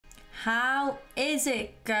How is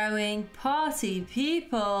it going, party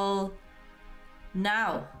people?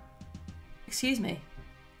 Now. Excuse me.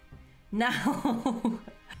 Now.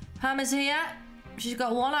 Pam is here. She's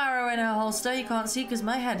got one arrow in her holster. You can't see because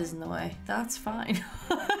my head is in the way. That's fine.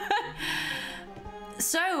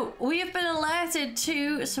 So, we have been alerted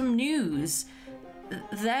to some news.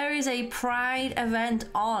 There is a Pride event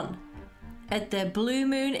on at the Blue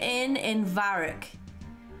Moon Inn in Varric.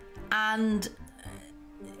 And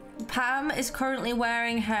Pam is currently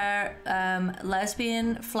wearing her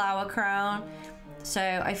lesbian flower crown. So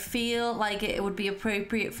I feel like it would be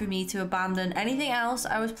appropriate for me to abandon anything else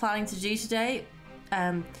I was planning to do today.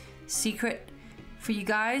 Secret for you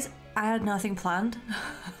guys, I had nothing planned.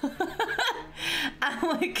 And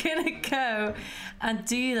we're gonna go and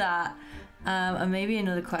do that. And maybe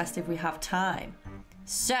another quest if we have time.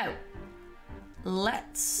 So,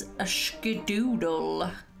 let's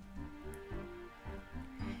skedoodle.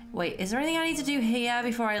 Wait, is there anything I need to do here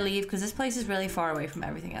before I leave? Because this place is really far away from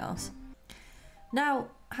everything else. Now,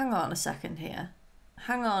 hang on a second here.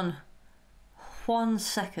 Hang on 1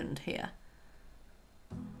 second here.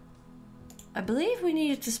 I believe we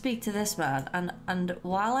needed to speak to this man, and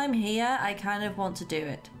while I'm here, I kind of want to do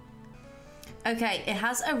it. Okay, it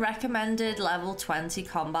has a recommended level 20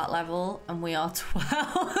 combat level, and we are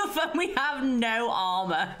 12, and we have no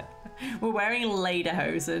armor. We're wearing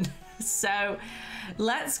lederhosen. So,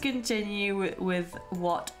 let's continue with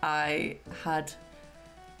what I had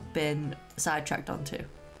been sidetracked onto.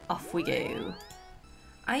 Off we go.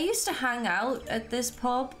 I used to hang out at this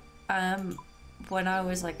pub when I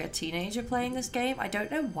was like a teenager playing this game. I don't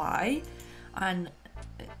know why, and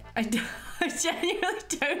I genuinely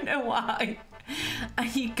don't know why.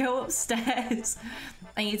 And you'd go upstairs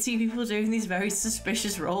and you'd see people doing these very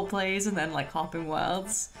suspicious role plays and then like hopping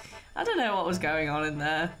worlds. I don't know what was going on in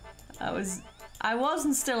there. I was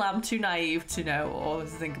and still am too naive to know or to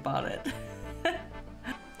think about it.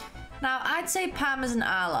 Now, I'd say Pam is an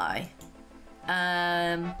ally.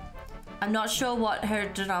 I'm not sure what her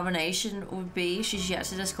denomination would be. She's yet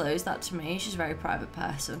to disclose that to me. She's a very private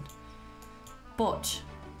person. But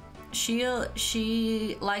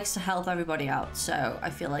she likes to help everybody out, so I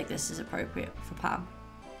feel like this is appropriate for Pam.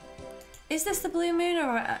 Is this the Blue Moon,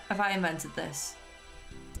 or have I invented this?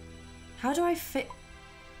 How do I fit?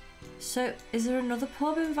 So, is there another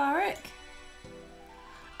pub in Varric?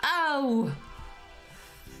 Oh!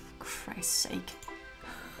 Christ's sake.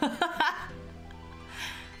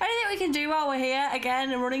 Anything we can do while we're here?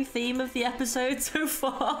 Again, a running theme of the episode so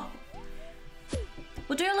far.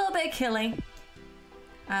 We'll do a little bit of killing.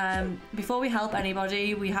 Before we help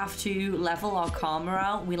anybody, we have to level our karma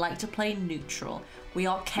out. We like to play neutral. We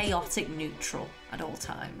are chaotic neutral at all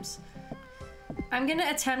times. I'm gonna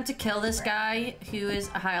attempt to kill this guy who is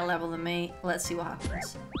a higher level than me. Let's see what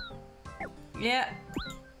happens. Yeah.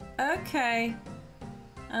 Okay.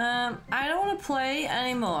 I don't want to play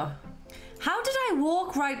anymore. How did I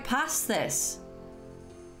walk right past this?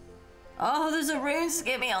 Oh, there's a rune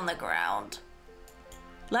skimmy on the ground.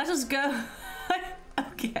 Let us go.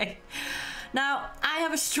 Okay. Now, I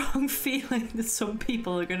have a strong feeling that some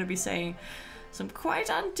people are going to be saying some quite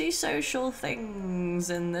antisocial things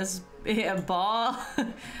in this here bar.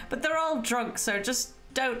 But they're all drunk, so just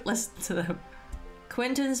don't listen to them.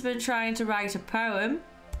 Quentin's been trying to write a poem.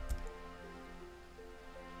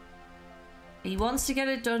 He wants to get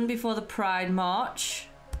it done before the Pride March.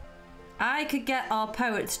 I could get our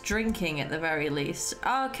poets drinking at the very least.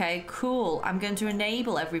 Okay, cool. I'm going to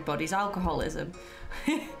enable everybody's alcoholism.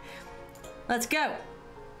 Let's go.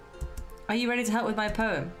 Are you ready to help with my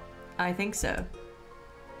poem? I think so.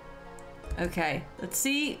 Okay, let's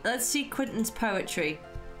see Quentin's poetry.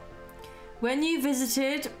 When you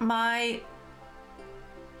visited my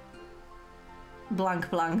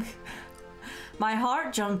blank blank. My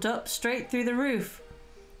heart jumped up straight through the roof.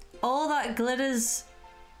 All that glitters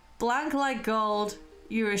blank like gold.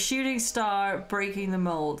 You're a shooting star breaking the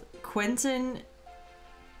mold. Quentin,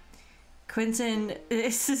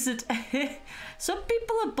 this isn't... Some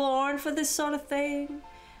people are born for this sort of thing.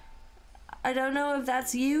 I don't know if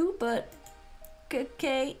that's you, but...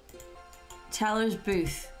 Okay. Teller's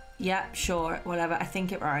booth. Yep, sure, whatever. I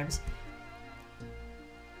think it rhymes.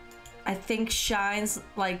 I think shines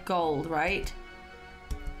like gold, right?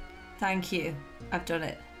 Thank you. I've done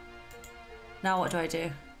it. Now what do I do?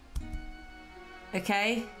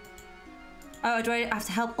 Okay. Oh, do I have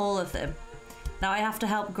to help all of them? Now I have to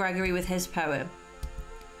help Gregory with his poem.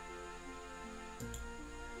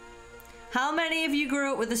 How many of you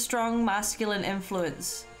grew up with a strong masculine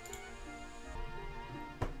influence?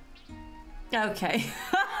 Okay.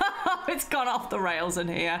 It's gone off the rails in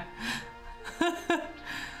here.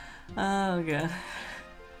 Oh, God.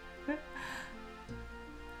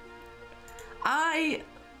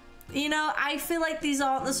 I feel like these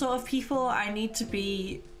aren't the sort of people I need to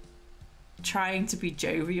be trying to be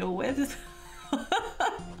jovial with.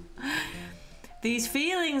 These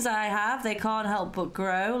feelings I have, they can't help but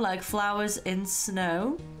grow like flowers in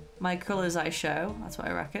snow. My colours I show, that's what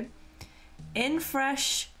I reckon. In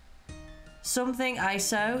fresh something I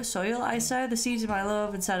sow, soil I sow, the seeds of my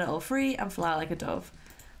love, and set it all free and fly like a dove.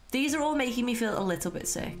 These are all making me feel a little bit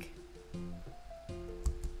sick.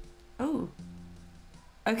 Oh.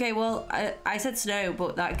 Okay, well, I said snow,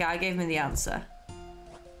 but that guy gave me the answer.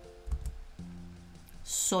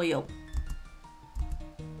 Soil.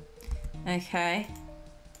 Okay.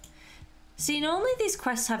 See, normally these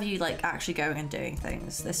quests have you, like, actually going and doing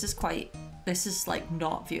things. This is, like,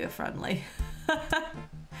 not viewer-friendly.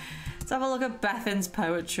 Let's have a look at Bethan's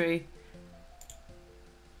poetry.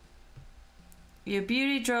 Your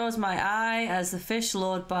beauty draws my eye as the fish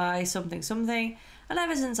lured by something something, and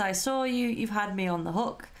ever since I saw you, you've had me on the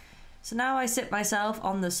hook. So now I sit myself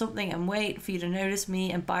on the something and wait for you to notice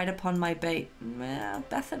me and bite upon my bait.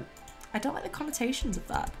 Bethan, I don't like the connotations of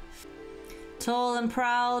that. Tall and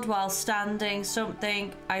proud while standing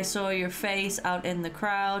something, I saw your face out in the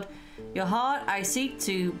crowd. Your heart I seek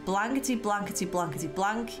to blankety blankety blankety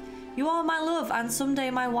blank. You are my love and someday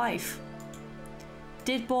my wife.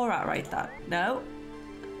 Did Borat write that? No?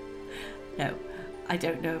 No. I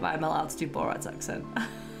don't know if I'm allowed to do Borat's accent.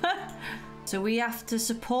 So we have to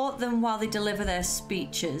support them while they deliver their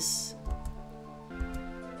speeches.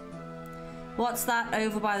 What's that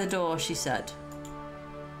over by the door, she said.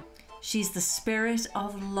 She's the spirit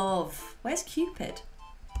of love. Where's Cupid?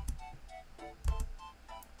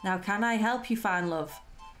 Now can I help you find love?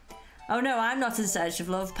 Oh no, I'm not in search of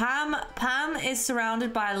love. Pam is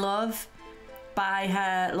surrounded by love, by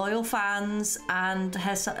her loyal fans, and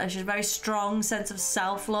she's a very strong sense of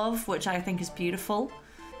self-love, which I think is beautiful.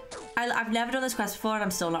 I've never done this quest before and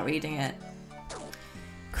I'm still not reading it.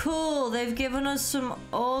 Cool, they've given us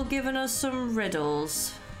some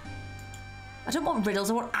riddles. I don't want riddles,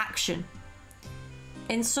 I want action.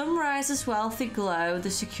 In sunrise's wealthy glow, the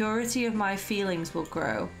security of my feelings will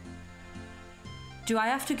grow. Do I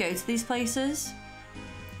have to go to these places?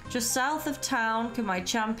 Just south of town can my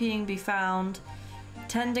champion be found,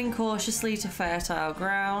 tending cautiously to fertile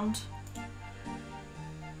ground.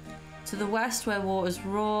 To the west where waters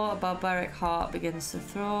roar, a barbaric heart begins to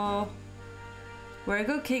thaw. Where a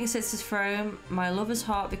good king sits his throne, my lover's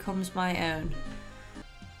heart becomes my own.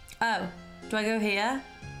 Oh, do I go here?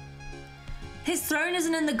 His throne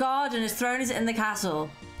isn't in the garden, his throne is in the castle.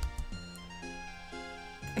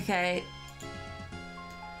 Okay.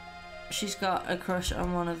 She's got a crush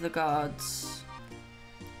on one of the guards.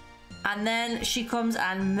 And then she comes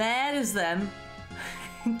and murders them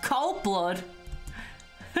in cold blood.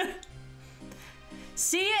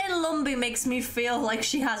 See it in Lumbee makes me feel like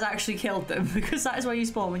she has actually killed them, because that is where you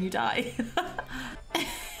spawn when you die.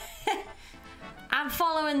 I'm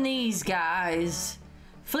following these guys.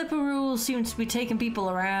 Flipper rules seem to be taking people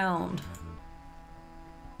around.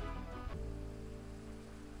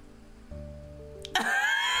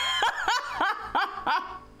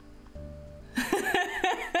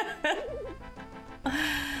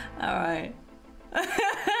 Alright.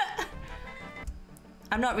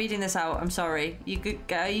 I'm not reading this out, I'm sorry. You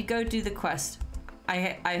go do the quest.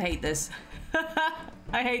 I hate this.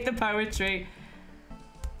 I hate the poetry.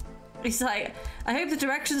 It's like, I hope the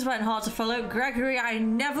directions weren't hard to follow. Gregory, I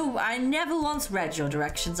never once read your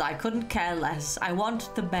directions. I couldn't care less. I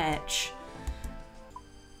want the match.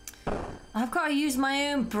 I've got to use my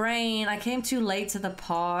own brain. I came too late to the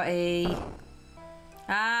party.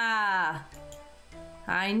 Ah,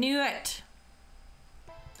 I knew it.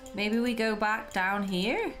 Maybe we go back down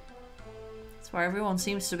here? That's where everyone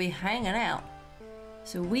seems to be hanging out.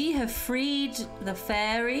 So we have freed the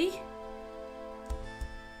fairy.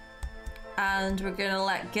 And we're gonna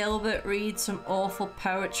let Gilbert read some awful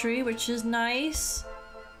poetry, which is nice.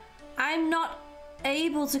 I'm not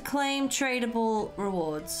able to claim tradable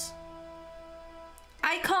rewards.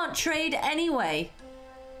 I can't trade anyway.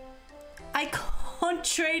 I can't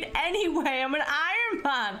trade anyway. I'm an Iron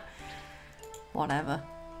Man. Whatever.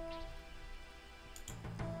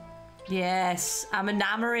 Yes, I'm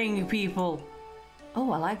enamoring people.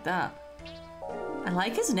 Oh, I like that. I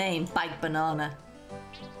like his name, Bike Banana.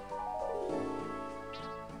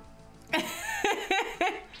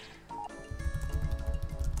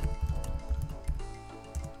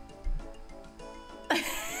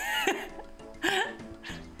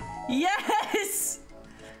 Yes!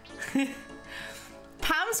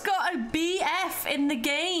 Pam's got a BF in the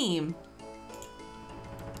game.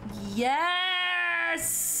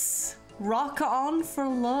 Yes! Rock on for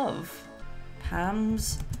love.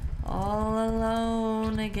 Pam's all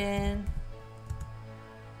alone again.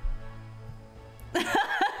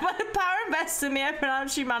 But the power invests in me, I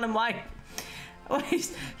pronounce you man and wife. Oh,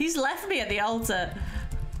 he's left me at the altar.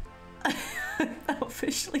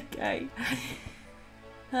 Officially gay.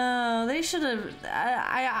 Oh, they should have.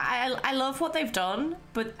 I love what they've done,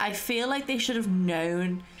 but I feel like they should have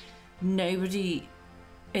known nobody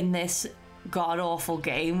in this god awful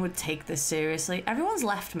game would take this seriously. Everyone's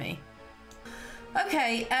left me.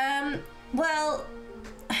 Okay, well,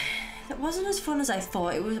 it wasn't as fun as I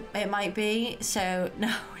thought it might be, so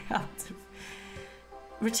now we have to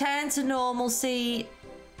return to normalcy.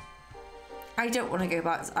 I don't want to go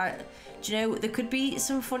back. Do you know, there could be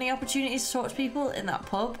some funny opportunities to talk to people in that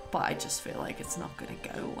pub, but I just feel like it's not going to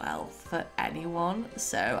go well for anyone,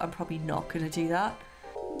 so I'm probably not going to do that.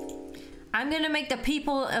 I'm going to make the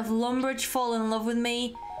people of Lumbridge fall in love with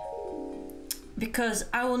me, because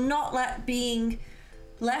I will not let being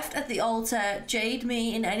left at the altar jade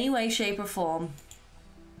me in any way, shape or form.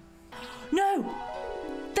 No!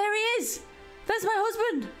 There he is! There's my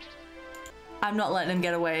husband! I'm not letting him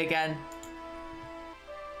get away again.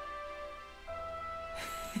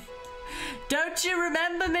 Don't you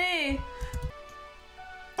remember me?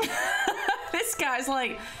 This guy's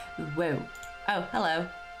like, whoa. Oh, hello.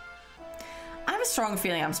 I have a strong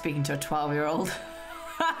feeling I'm speaking to a 12-year-old.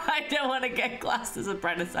 I don't want to get classed as a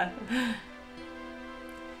predator.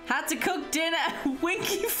 Had to cook dinner.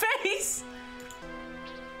 Winky face.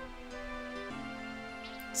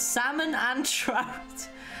 Salmon and trout.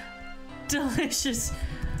 Delicious.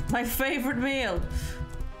 My favorite meal.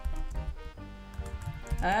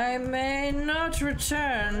 I may not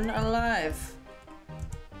return alive.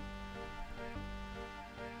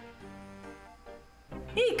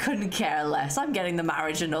 He couldn't care less. I'm getting the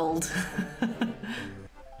marriage annulled.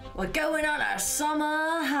 We're going on our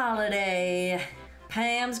summer holiday.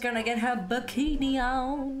 Pam's gonna get her bikini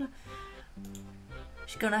on.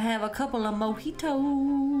 She's gonna have a couple of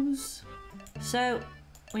mojitos. So,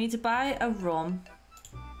 we need to buy a rum.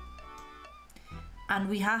 And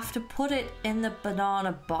we have to put it in the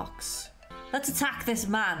banana box. Let's attack this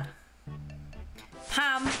man.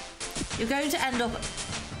 Pam, you're going to end up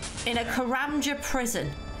in a Karamja prison,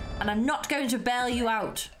 and I'm not going to bail you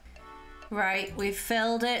out. Right, we've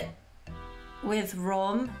filled it with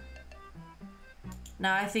rum.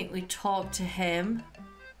 Now I think we talk to him.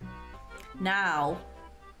 Now,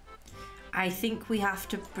 I think we have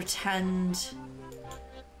to pretend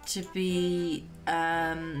to be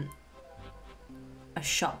a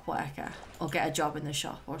shop worker or get a job in the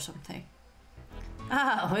shop or something.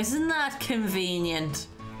 Oh, isn't that convenient?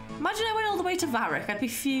 Imagine I went all the way to Varric, I'd be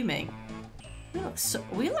fuming.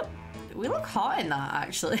 We look hot in that,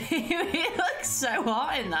 actually. We look so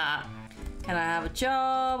hot in that. Can I have a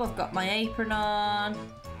job? I've got my apron on.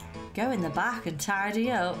 Go in the back and tidy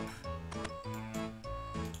up.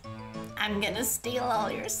 I'm gonna steal all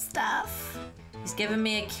your stuff. He's giving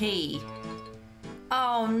me a key.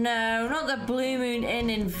 Oh no, not the Blue Moon Inn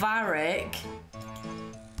in Varric.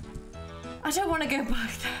 I don't want to go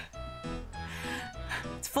back there.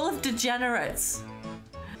 It's full of degenerates.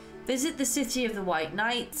 Visit the City of the White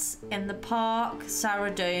Knights. In the park,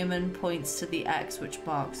 Sarah Doman points to the X which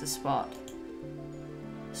marks the spot.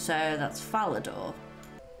 So that's Falador.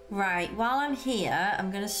 Right, while I'm here,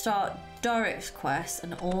 I'm going to start Doric's quest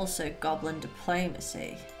and also Goblin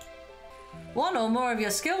Diplomacy. One or more of your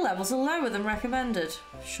skill levels are lower than recommended.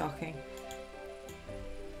 Shocking.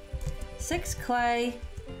 6 clay,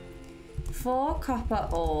 4 copper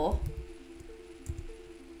ore,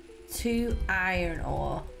 2 iron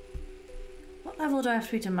ore. What level do I have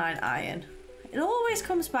to be to mine iron? It always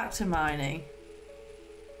comes back to mining.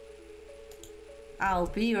 I'll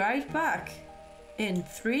be right back in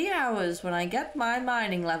 3 hours when I get my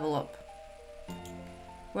mining level up.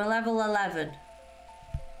 We're level 11.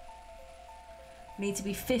 Need to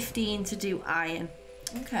be 15 to do iron.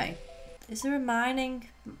 Okay. Is there a mining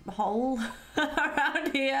hole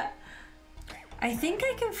around here? I think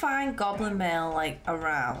I can find goblin mail like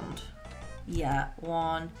around. Yeah,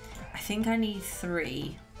 1. I think I need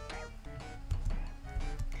 3.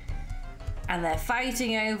 And they're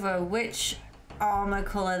fighting over which armor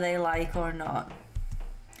color they like or not.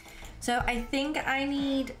 So I think I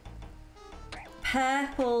need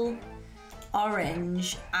purple,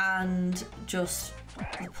 orange, and just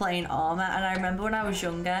plain armor. And I remember when I was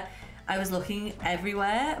younger, I was looking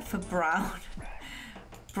everywhere for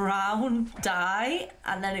brown dye,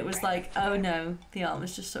 and then it was like, oh no, the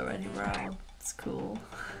armor's just already brown. It's cool.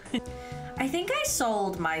 I think I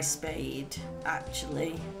sold my spade,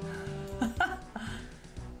 actually.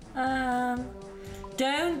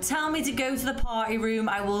 Don't tell me to go to the party room.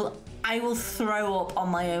 I will throw up on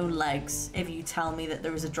my own legs if you tell me that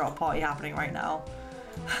there is a drop party happening right now.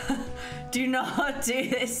 Do not do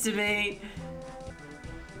this to me.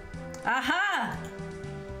 Aha!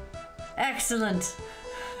 Excellent.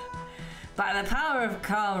 By the power of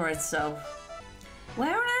karma itself.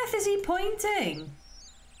 Where on earth is he pointing?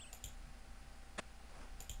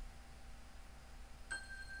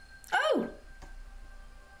 Oh!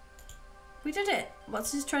 We did it.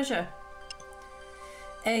 What's his treasure?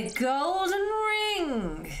 A golden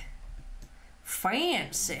ring.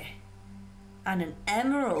 Fancy. And an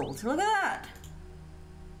emerald. Look at that.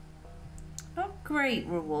 Not great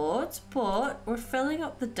rewards, but we're filling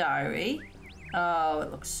up the diary. Oh,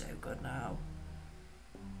 it looks so good now.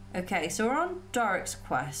 Okay, so we're on Doric's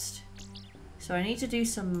quest. So I need to do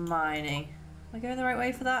some mining. Am I going the right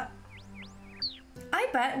way for that? I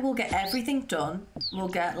bet we'll get everything done. We'll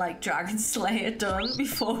get like Dragon Slayer done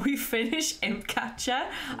before we finish Imp Catcher.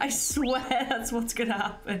 I swear that's what's gonna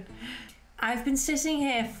happen. I've been sitting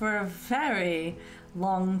here for a very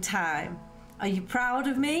long time. Are you proud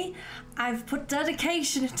of me? I've put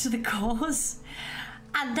dedication into the cause.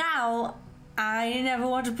 And now I never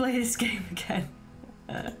want to play this game again.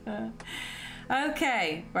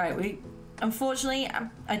 Okay, right, unfortunately,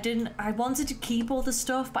 I wanted to keep all the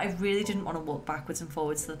stuff, but I really didn't want to walk backwards and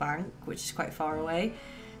forwards to the bank, which is quite far away.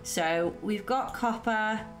 So we've got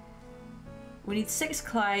copper. We need 6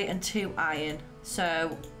 clay and 2 iron.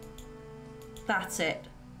 So that's it.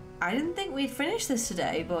 I didn't think we'd finish this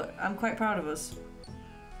today, but I'm quite proud of us.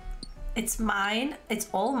 It's mine. It's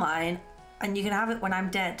all mine. And you can have it when I'm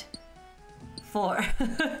dead.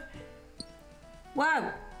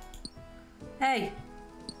 Wow. Hey.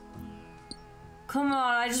 Come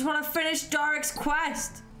on, I just want to finish Doric's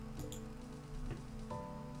quest.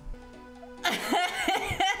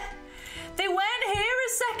 They went here a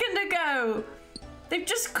second ago. They've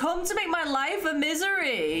just come to make my life a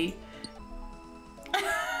misery.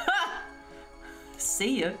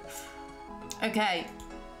 See ya. Okay.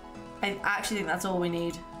 I actually think that's all we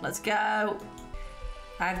need. Let's go.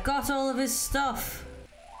 I've got all of his stuff.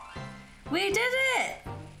 We did it!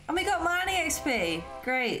 And we got mining XP.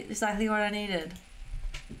 Great, exactly what I needed.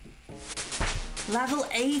 Level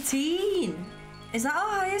 18. Is that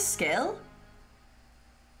our highest skill?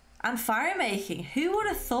 And fire making. Who would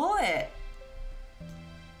have thought it?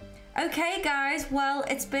 Okay, guys. Well,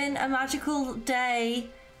 it's been a magical day.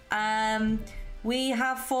 We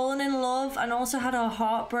have fallen in love and also had our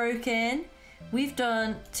heart broken. We've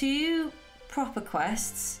done 2 proper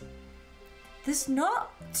quests. There's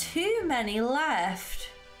not too many left.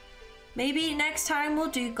 Maybe next time we'll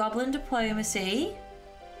do Goblin Diplomacy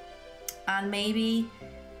and maybe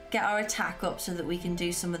get our attack up so that we can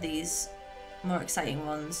do some of these more exciting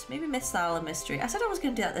ones. Maybe Myth, Style and Mystery. I said I was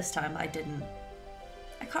going to do that this time, but I didn't.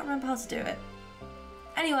 I can't remember how to do it.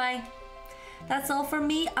 Anyway, that's all from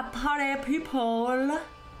me, a party people.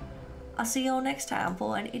 I'll see you all next time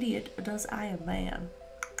for an Idiot Does Ironman.